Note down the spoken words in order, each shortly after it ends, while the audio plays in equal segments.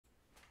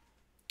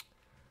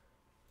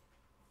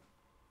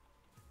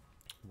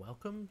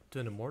welcome to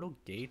an Immortal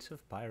Gates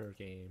of Pyre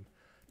game.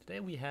 Today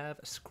we have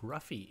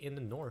Skruffy in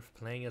the north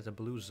playing as a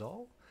blue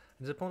Zol,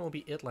 and his opponent will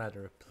be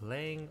Ytlander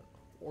playing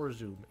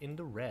Orzum in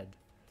the red.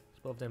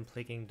 So both of them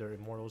playing their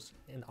Immortals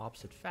in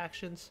opposite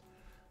factions.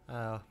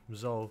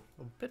 Zol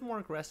a bit more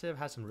aggressive,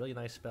 has some really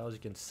nice spells. You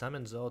can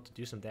summon Zol to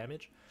do some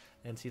damage,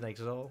 and see like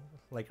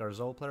our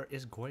Zol player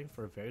is going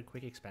for a very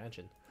quick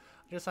expansion.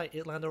 On the other side,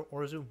 Ytlander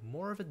Orzum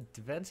more of a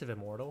defensive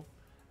Immortal.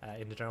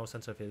 In the general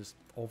sense of his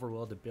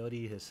overworld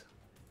ability, his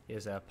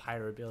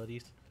pyre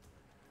abilities.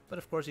 But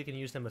of course you can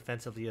use them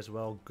offensively as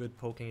well, good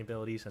poking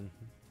abilities, and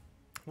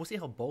we'll see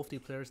how both the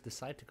players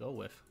decide to go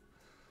with.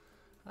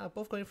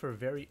 Both going for a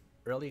very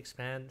early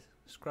expand,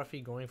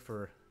 Skruffy going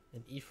for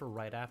an Ether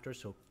right after,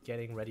 so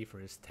getting ready for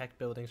his tech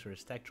buildings, for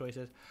his tech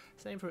choices.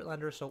 Same for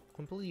Ytlander, so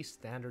completely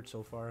standard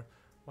so far.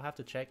 We'll have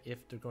to check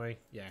if they're going,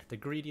 the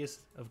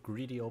greediest of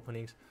greedy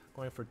openings,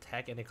 going for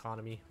tech and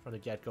economy from the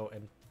get-go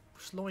and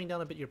slowing down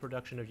a bit your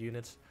production of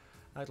units.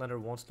 Ytlander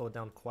won't slow it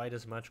down quite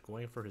as much,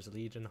 going for his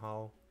Legion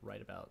Hall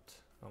right about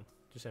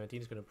 217.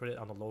 He's going to put it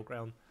on the low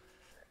ground,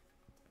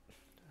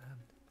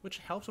 which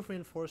helps with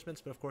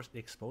reinforcements, but of course it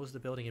exposes the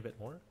building a bit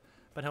more.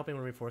 But helping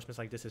with reinforcements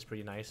like this is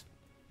pretty nice.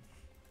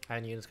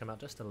 And units come out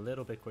just a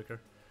little bit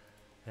quicker.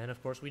 And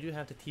of course we do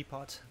have the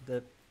teapots,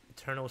 the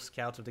eternal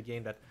scouts of the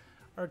game that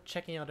are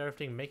checking out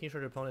everything, making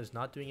sure the opponent is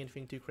not doing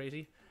anything too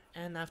crazy.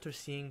 And after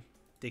seeing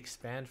the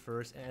expand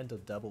first and the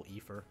double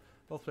Ether,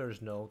 both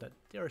players know that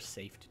they are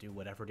safe to do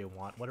whatever they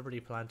want, whatever they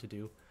plan to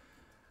do.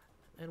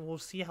 And we'll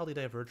see how they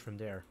diverge from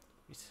there.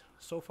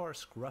 So far,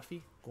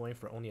 Skruffy going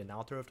for only an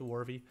altar of the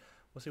Warvy.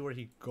 We'll see where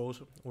he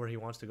goes, where he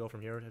wants to go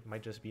from here. It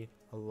might just be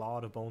a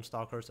lot of Bone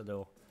Stalkers, a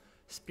little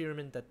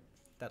spearmen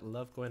that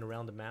love going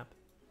around the map.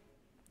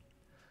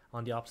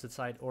 On the opposite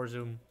side,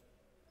 Orzum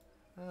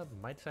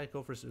might decide to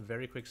go for a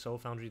very quick Soul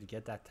Foundry to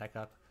get that tech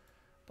up.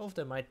 Both of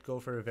them might go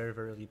for a very,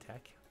 very early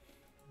tech.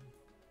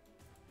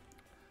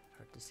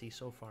 Hard to see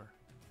so far.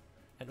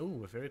 And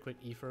ooh, a very quick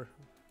Ether.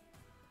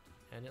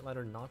 And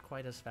Ytlander not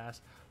quite as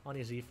fast on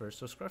his Ether.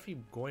 So Skruffy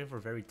going for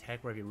a very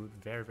tech-heavy route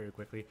very, very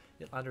quickly.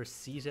 Ytlander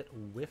sees it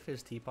with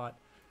his teapot.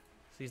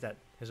 Sees that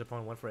his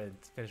opponent went for it and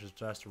finishes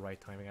just the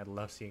right timing. I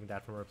love seeing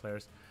that from our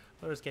players.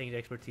 Players getting the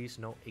expertise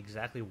to know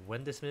exactly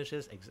when this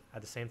finishes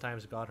at the same time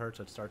as God Hurt,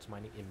 so it starts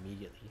mining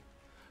immediately.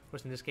 Of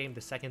course, in this game, the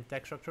second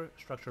tech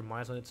structure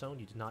mines on its own.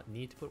 You do not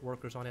need to put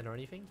workers on it or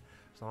anything.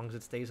 As long as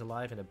it stays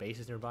alive and a base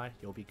is nearby,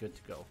 you'll be good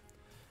to go.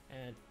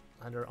 And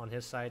Ytlander on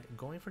his side,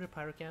 going for the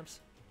pyro camps.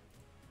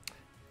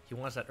 He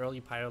wants that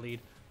early pyro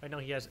lead. Right now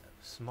he has a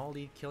small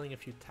lead, killing a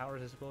few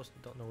towers I suppose,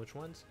 don't know which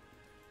ones.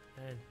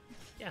 And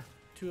yeah,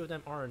 two of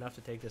them are enough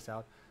to take this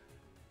out.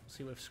 We'll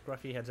see if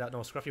Skruffy heads out. No,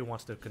 Skruffy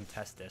wants to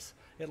contest this.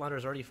 Ytlander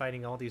is already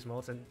fighting all these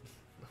modes and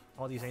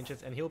all these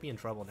ancients, and he'll be in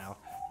trouble now.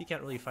 He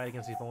can't really fight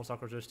against these Bone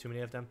Stalkers, there's too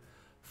many of them.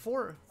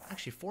 Four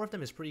of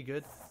them is pretty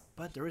good,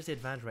 but there is the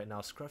advantage right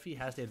now. Skruffy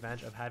has the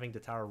advantage of having the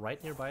tower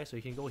right nearby, so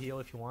he can go heal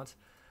if he wants.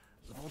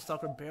 The Bone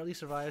Stalker barely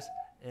survives,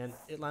 and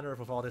Ytlander,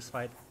 with all this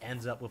fight,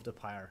 ends up with the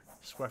pyre.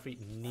 Skruffy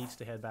needs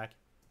to head back.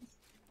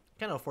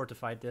 Can't afford to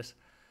fight this.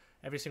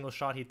 Every single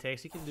shot he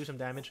takes, he can do some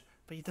damage,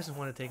 but he doesn't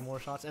want to take more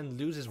shots and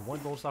loses one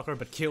Bone Stalker,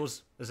 but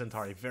kills the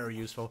Zentari. Very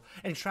useful.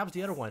 And he traps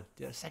the other one.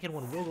 The second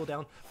one will go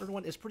down. Third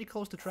one is pretty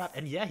close to trap,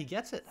 and yeah, he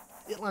gets it.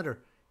 Ytlander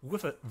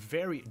with a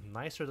very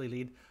nice early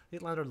lead.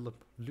 Ytlander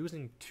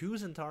losing two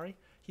Zentari.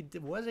 He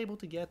was able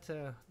to get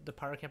the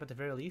pyro camp at the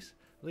very least.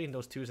 Losing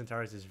those two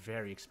Zentaris is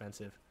very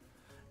expensive.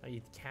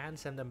 You can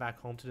send them back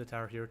home to the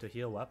tower here to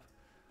heal up,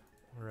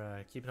 or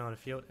keep it on the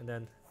field. And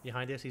then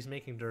behind this, he's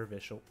making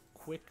Dervish, so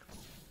quick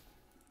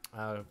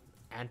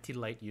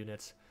anti-light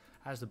units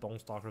as the Bone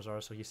Stalkers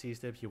are. So he sees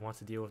them, he wants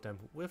to deal with them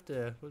with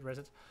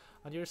residents.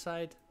 On your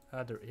side,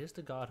 there is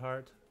the God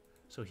Heart,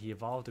 so he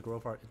evolved the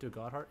Growth Heart into a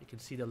God Heart. You can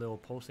see the little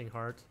pulsing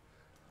heart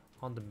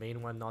on the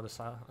main one, not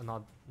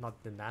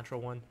the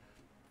natural one.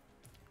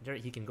 There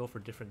he can go for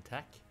different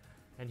tech.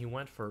 And he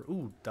went for,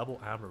 double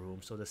Armor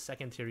Room. So the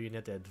second tier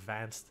unit, the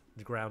advanced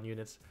ground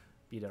units,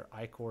 be their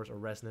Icors or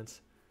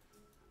Resonance.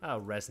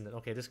 Resonant.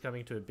 Okay, this is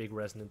coming to a big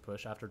Resonant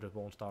push after the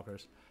Bone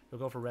Stalkers. He'll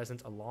go for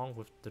Resonance along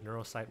with the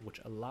Neurosight, which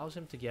allows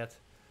him to get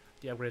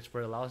the upgrades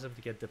for it, allows him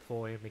to get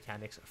deploy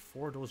mechanics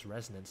for those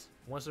Resonance.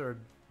 Once they're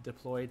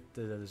deployed,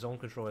 the zone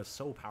control is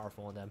so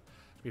powerful on them.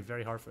 It'll be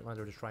very hard for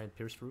Ytlander to try and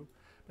pierce through.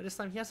 But this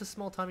time he has a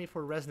small tummy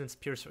for Resonance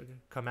Pierce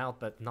come out,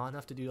 but not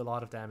enough to do a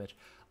lot of damage.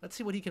 Let's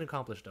see what he can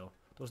accomplish though.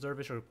 Those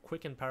Dervish are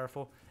quick and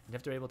powerful, and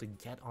if they're able to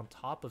get on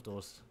top of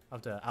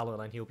the alloy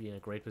line, he'll be in a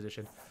great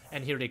position.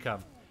 And here they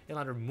come.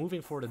 Ytlander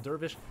moving for the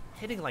Dervish,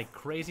 hitting like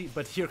crazy,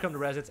 but here come the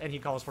Resonance, and he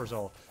calls for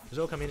Zol.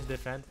 Zol coming in to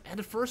defend, and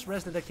the first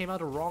Resonant that came out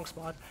the wrong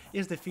spot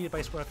is defeated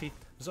by Skruffy.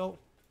 Zol,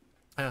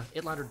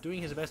 Ytlander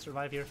doing his best to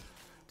survive here,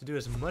 to do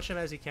as much of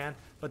it as he can,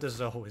 but the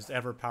Zol is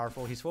ever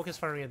powerful. He's focus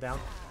firing it down.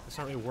 It's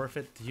not really worth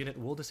it. The unit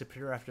will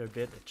disappear after a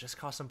bit. It just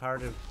costs some power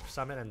to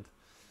summon, and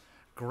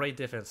great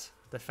defense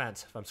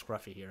from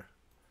Skruffy here.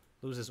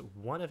 Loses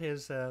one of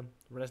his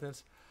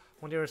Resonance.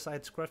 On the other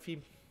side,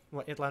 Skruffy,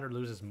 Ytlander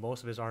loses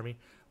most of his army.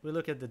 We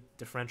look at the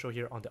differential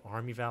here on the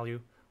army value.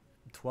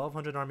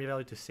 1200 army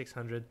value to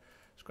 600.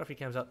 Skruffy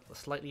comes out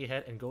slightly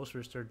ahead and goes for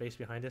his third base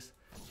behind us.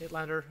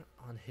 Ytlander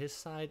on his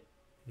side,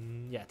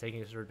 yeah, taking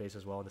his third base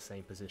as well in the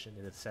same position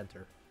in the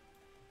center.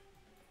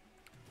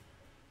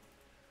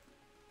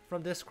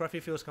 From this, Skruffy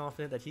feels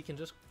confident that he can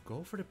just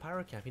go for the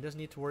Pyro Camp. He doesn't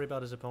need to worry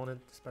about his opponent.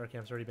 This Pyro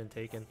Camp's already been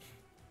taken.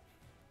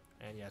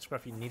 And yeah,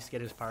 Skruffy needs to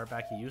get his power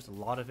back. He used a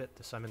lot of it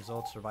to summon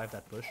Zol to survive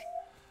that push.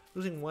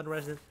 Losing one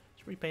resident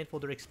is pretty painful.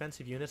 They're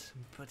expensive units,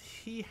 but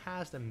he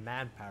has the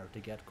manpower to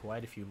get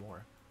quite a few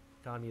more.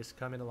 Economy is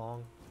coming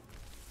along.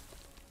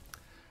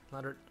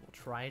 Ytlander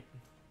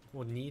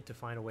will need to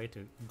find a way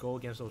to go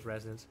against those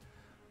residents.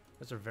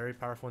 Those are very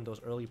powerful in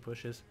those early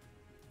pushes.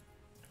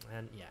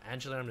 And yeah,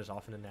 Angelarm is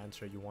often an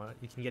answer. You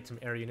can get some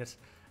air units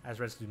as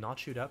residents do not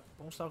shoot up.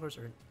 Bone Stalkers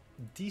are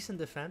decent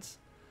defense,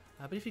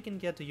 but if you can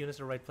get the units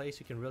in the right place,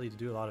 you can really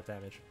do a lot of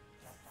damage.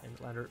 And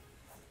Ytlander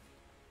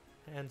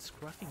and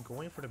Skruffy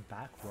going for the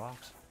back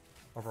rocks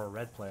of our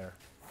red player.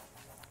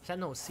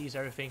 Sentinel sees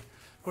everything.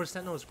 Of course,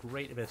 Sentinel is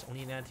great if it's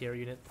only an anti-air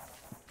unit.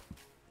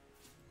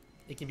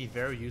 It can be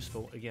very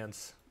useful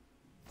against.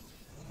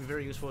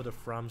 Very useful with the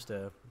Frums,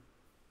 the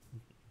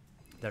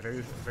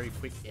very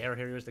quick air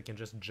harriers that can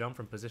just jump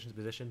from position to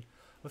position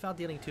without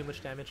dealing too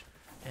much damage.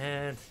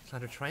 And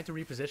Ytlander trying to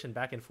reposition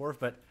back and forth,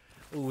 but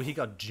ooh, he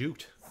got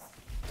juked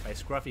by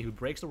Skruffy, who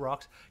breaks the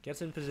rocks,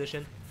 gets in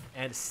position,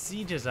 and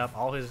sieges up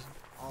all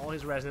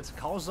his residents.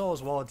 Calls Zol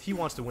as well. He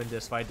wants to win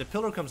this fight. The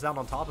pillar comes down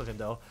on top of him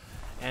though,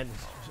 and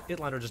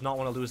Ytlander does not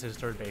want to lose his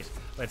third base.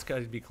 But it's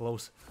going to be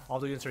close. All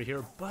the units are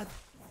here, but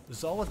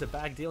Zol at the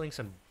back dealing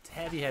some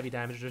heavy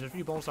damage. There's a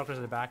few Bone Stalkers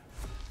at the back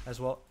as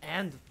well,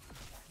 and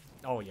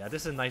oh yeah,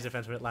 this is a nice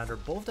defense from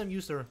Ytlander. Both of them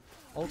use their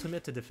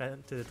ultimate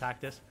to attack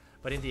this,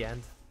 but in the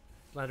end,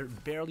 Ytlander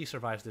barely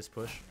survives this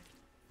push.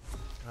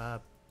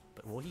 But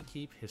will he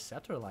keep his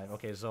Scepter alive?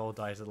 Okay, Zol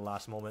dies at the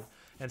last moment,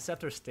 and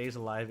Scepter stays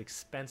alive.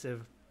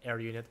 Expensive air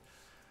unit,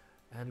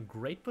 and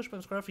great push by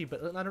Skruffy,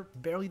 but Ytlander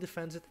barely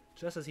defends it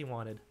just as he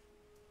wanted.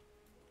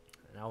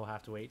 And now we'll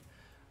have to wait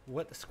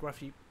what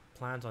Skruffy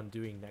plans on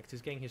doing next.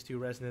 He's getting his 2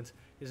 resonance.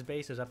 His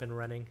base is up and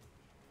running.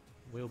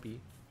 Will be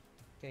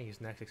getting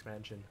his next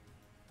expansion.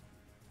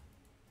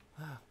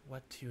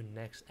 What to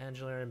next?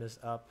 Angelarm is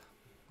up.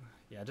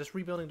 Yeah, just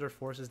rebuilding their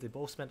forces. They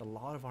both spent a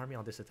lot of army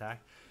on this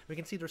attack. We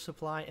can see their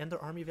supply and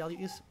their army value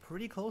is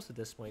pretty close at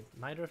this point.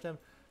 Neither of them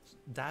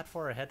that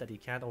far ahead that he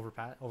can't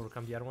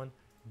overcome the other one.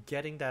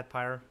 Getting that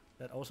pyre,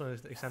 that also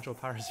is the essential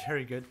pyre, is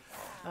very good.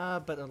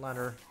 But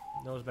Ytlander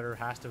knows better,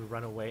 has to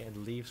run away and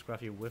leave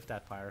Skruffy with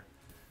that pyre.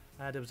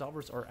 The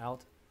Absolvers are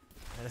out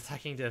and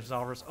attacking the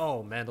Absolvers.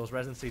 Oh man, those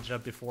residents they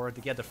jumped before to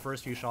get the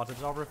first few shots.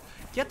 Absolver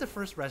get the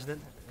first resident.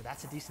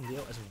 That's a decent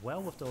deal as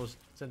well with those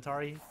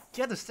Centauri.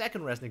 Get the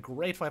second resident.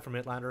 Great fight from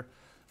Ytlander.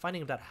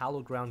 Finding that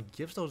hallowed ground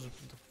gives those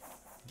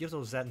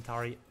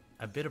Centauri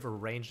a bit of a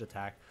ranged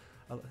attack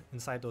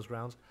inside those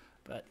grounds.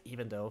 But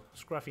even though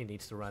Skruffy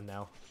needs to run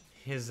now,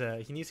 he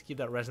needs to keep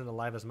that resident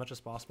alive as much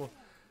as possible.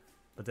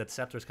 But that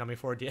Scepter is coming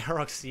forward. The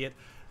Aerox see it.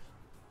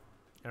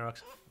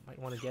 Aerox might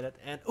want to get it,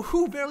 and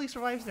ooh, barely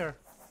survives there.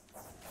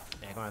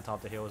 Yeah, going on top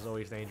of the hill is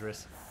always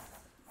dangerous.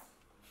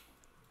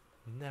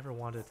 Never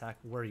want to attack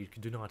where you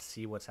do not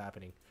see what's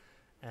happening.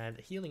 And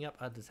healing up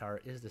at the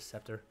tower is the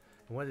Scepter.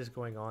 And what is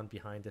going on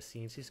behind the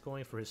scenes? He's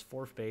going for his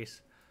 4th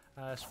base.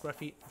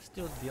 Skruffy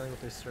still dealing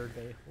with his 3rd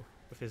base,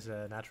 with his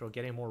natural,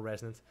 getting more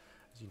resonance.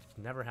 As you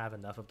never have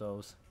enough of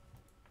those.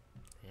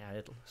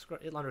 Yeah,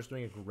 Ytlander's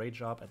doing a great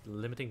job at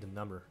limiting the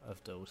number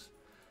of those.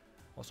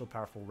 Also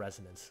powerful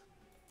resonance.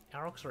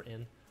 Aerox are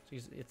in, so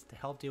it's to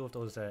help deal with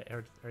those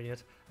air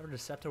units. However, the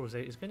Scepter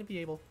is going to be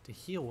able to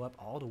heal up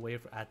all the way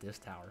at this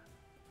tower.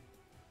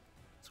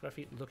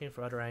 Skruffy looking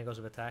for other angles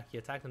of attack. He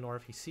attacked the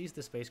north. He sees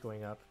the space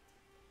going up.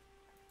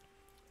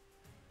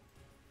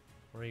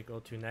 Where you go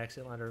to next,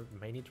 Ytlander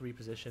may need to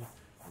reposition.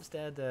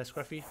 Instead,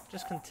 Skruffy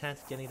just content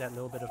getting that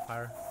little bit of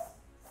fire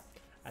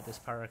at this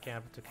Pyro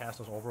Camp to cast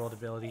those overall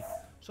ability.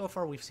 So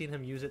far, we've seen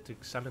him use it to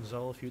summon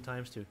Zol a few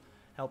times to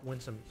help win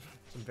some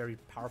very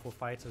powerful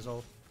fights. Zol,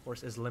 of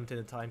course, is limited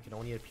in time, can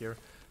only appear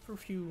for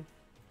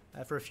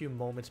a few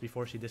moments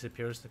before she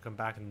disappears to come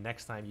back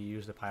next time you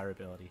use the Pyro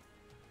ability.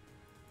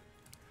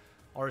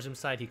 Orzum's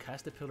side, he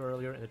cast the pillar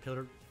earlier, and the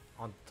pillar,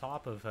 on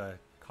top of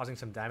causing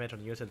some damage on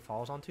the units it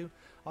falls onto,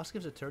 also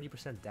gives a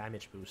 30%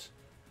 damage boost.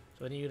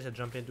 So any units that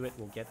jump into it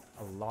will get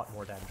a lot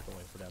more damage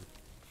going for them.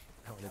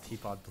 Oh, and the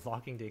teapot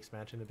blocking the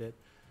expansion a bit.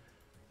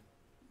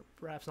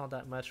 Perhaps not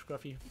that much.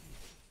 Skruffy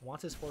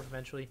wants his 4th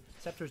eventually.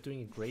 Scepter's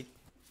doing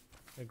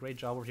a great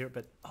job over here,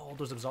 but oh,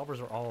 those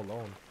Absolvers are all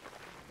alone.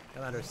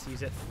 Ytlander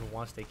sees it and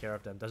wants to take care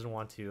of them. Doesn't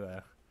want to.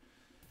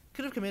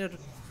 Could have committed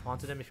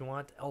onto them if you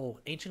want. Oh,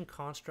 Ancient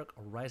Construct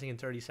rising in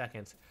 30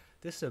 seconds.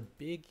 This is a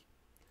big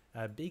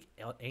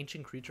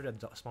ancient creature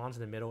that spawns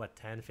in the middle at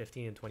 10,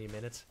 15, and 20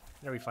 minutes.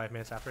 And every 5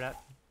 minutes after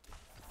that.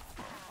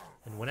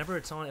 And whenever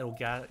it's on, it'll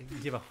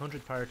give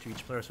 100 power to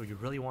each player, so you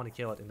really want to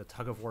kill it in the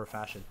tug-of-war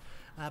fashion.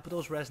 But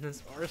those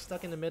resonants are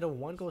stuck in the middle.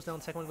 One goes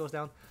down, second one goes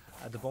down.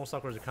 The Bone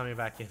Stalkers are coming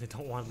back in. They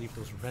don't want to leave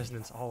those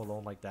resonants all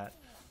alone like that.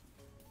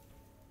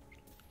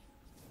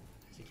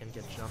 As you can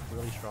get jumped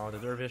really strong. The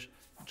Dervish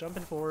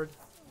jumping forward.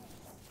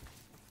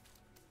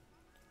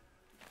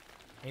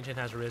 Ancient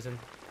has risen.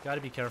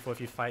 Gotta be careful if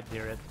you fight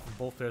near it.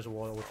 Both players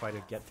will try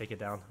to take it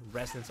down.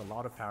 Resonance, a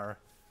lot of power.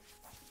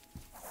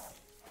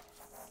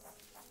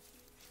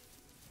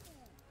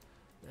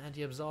 And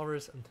the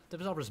Absolver's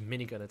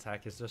minigun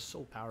attack is just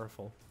so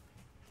powerful.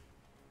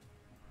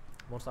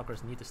 Most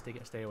stalkers need to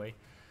stay away.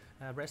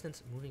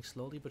 Resonance moving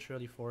slowly but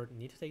surely forward.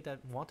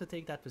 Want to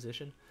take that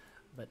position,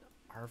 but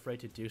are afraid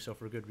to do so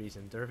for good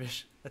reason.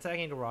 Dervish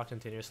attacking the rock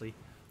continuously.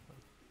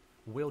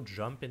 Will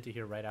jump into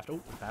here right after.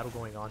 Oh, battle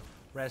going on.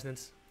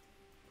 Resonance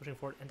pushing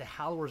forward, and the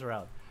Howlers are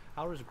out.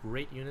 Howlers are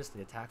great units.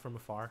 They attack from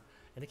afar,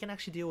 and they can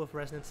actually deal with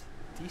Resonance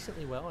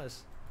decently well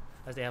as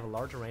they have a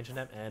larger range in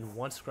them. And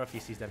once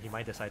Skruffy sees them, he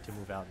might decide to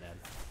move out. Then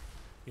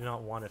you do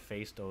not want to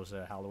face those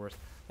Howlers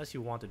unless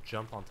you want to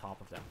jump on top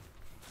of them.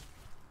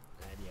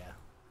 And yeah,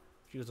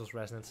 use those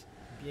Resonance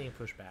being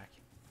pushed back.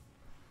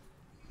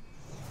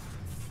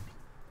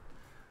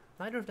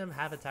 Neither of them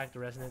have attacked the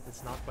Resonant.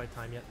 It's not quite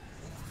time yet.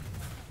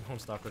 Lone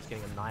Stalker is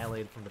getting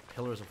annihilated from the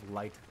pillars of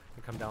light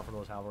that come down from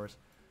those Howlers.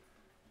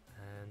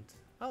 And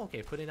oh,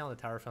 okay, putting down the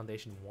tower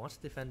foundation wants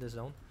to defend the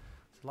zone.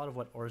 It's a lot of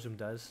what Orzum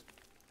does.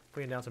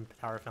 Putting down some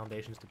tower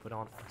foundations to put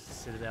on a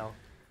citadel,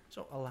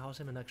 so allows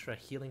him an extra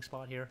healing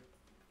spot here.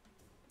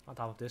 On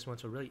top of this one,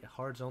 so really a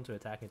hard zone to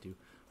attack into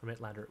from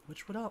Ytlander,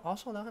 which would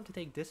also allow him to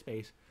take this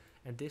space,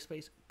 and this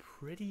space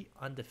pretty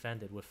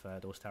undefended with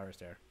those towers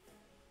there.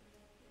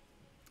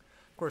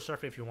 Of course,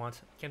 Skruffy, if you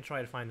want, can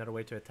try to find another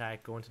way to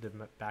attack, go into the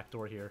back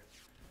door here.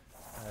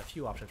 A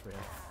few options for him.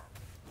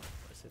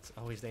 It's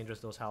always dangerous,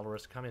 those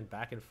Howlers coming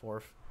back and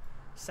forth.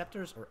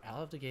 Scepters are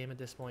out of the game at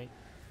this point.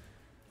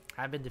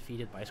 Have been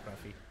defeated by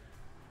Skruffy.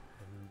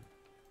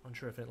 I'm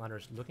unsure if Ytlander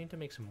is looking to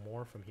make some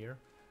more from here.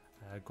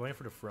 Going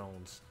for the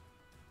thrones.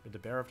 With the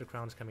Bearer of the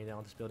Crowns coming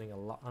down, this building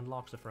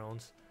unlocks the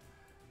thrones.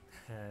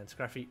 And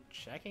Skruffy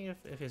checking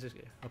if his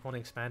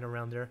opponent expand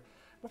around there.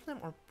 Both of them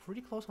are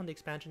pretty close on the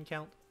expansion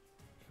count.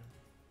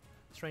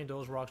 Destroying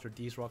those rocks or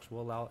these rocks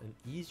will allow an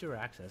easier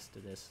access to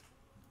this.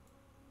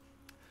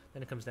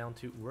 Then it comes down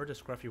to where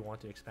does Skruffy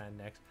want to expand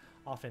next.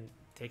 Often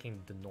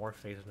taking the north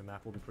phase of the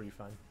map will be pretty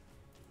fun.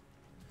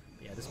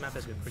 Yeah, this map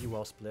has been pretty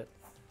well split.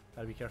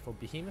 Gotta be careful.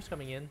 Behemoth's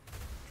coming in,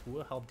 which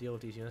will help deal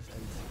with these units.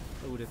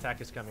 And ooh, the attack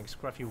is coming.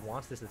 Skruffy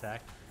wants this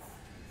attack.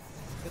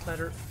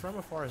 Ytlander from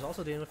afar is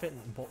also dealing with it,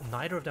 and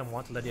neither of them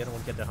want to let the other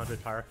one get the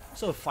 100 power,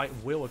 so a fight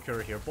will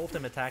occur here. Both of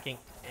them attacking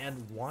and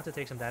want to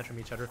take some damage from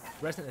each other.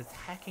 Resident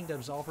attacking the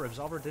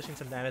Absolver dishing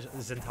some damage,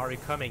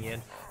 Zentari coming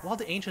in, while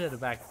the Ancient at the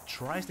back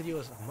tries to deal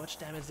as much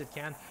damage as it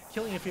can,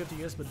 killing a few of the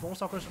units, but Bone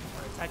Stalkers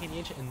are attacking the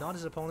Ancient and not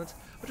his opponents,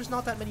 but there's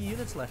not that many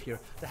units left here.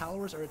 The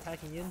Howlers are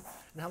attacking in, and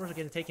the Howlers are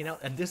getting taken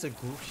out, and this is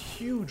a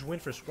huge win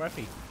for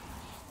Skruffy,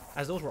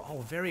 as those were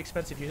all very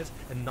expensive units,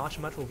 and not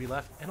much will be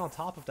left. And on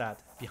top of that,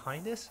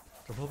 behind this,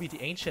 there will be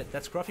the Ancient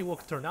that Skruffy will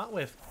turn out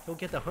with. He'll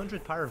get the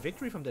 100 power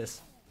victory from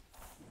this.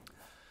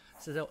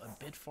 Citadel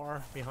a bit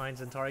far behind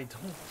Zentari.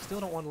 Still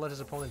don't want to let his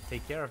opponent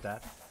take care of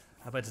that.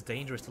 But it's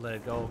dangerous to let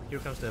it go. Here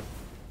comes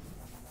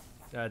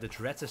the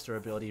Dread Sister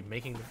ability,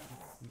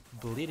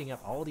 bleeding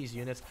up all these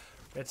units.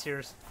 Red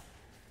Seers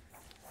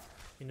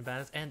in the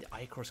balance, and the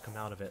Icors come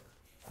out of it.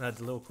 The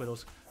little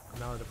Quiddles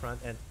come out of the front,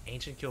 and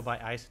Ancient killed by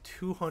ice.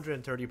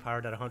 230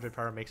 power, that 100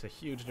 power makes a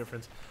huge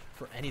difference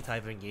for any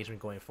type of engagement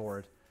going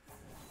forward.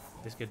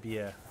 This could be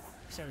a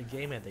necessarily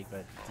game ending,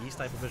 but these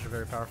type of visions are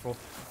very powerful.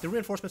 The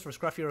reinforcements for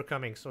Skruffy are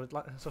coming, so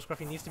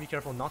Skruffy needs to be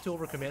careful not to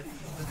overcommit.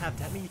 Doesn't have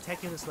that many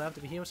tech units left.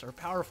 The Behemoths are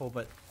powerful,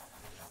 but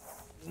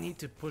need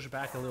to push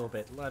back a little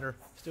bit. Ytlander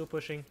still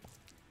pushing.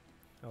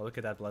 Oh, look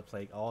at that Blood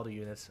Plague. All the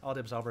units, all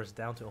the Absolvers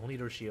down to only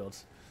their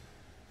shields.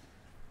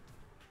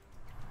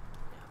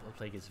 Yeah, Blood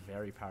Plague is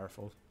very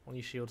powerful.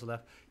 Only shields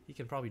left. He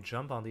can probably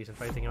jump on these and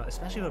try to take them out,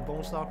 especially with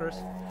Bone Stalkers.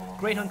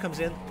 Great Hunt comes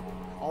in.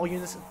 All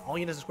units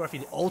of Skruffy,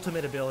 the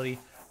ultimate ability,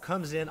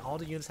 comes in. All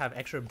the units have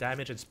extra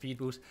damage and speed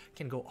boost.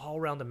 Can go all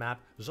around the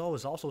map. Zol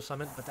is also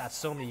summoned, but that's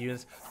so many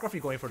units.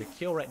 Skruffy going for the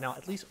kill right now.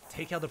 At least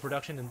take out the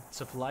production and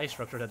supply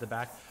structure at the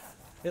back.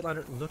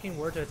 Ytlander looking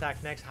where to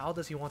attack next. How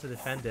does he want to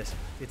defend this?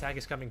 The attack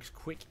is coming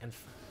quick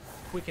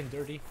and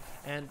dirty,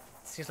 and it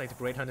seems like the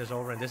Great Hunt is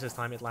over, and this is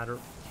time Ytlander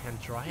can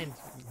try and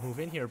move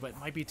in here, but it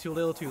might be too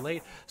little too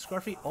late.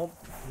 Skruffy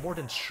more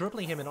than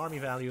tripling him in army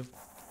value.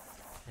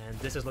 And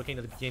this is looking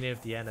at the beginning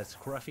of the end as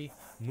Skruffy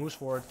moves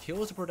forward,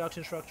 kills the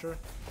production structure,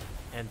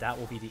 and that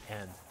will be the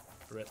end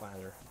for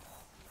Ytlander.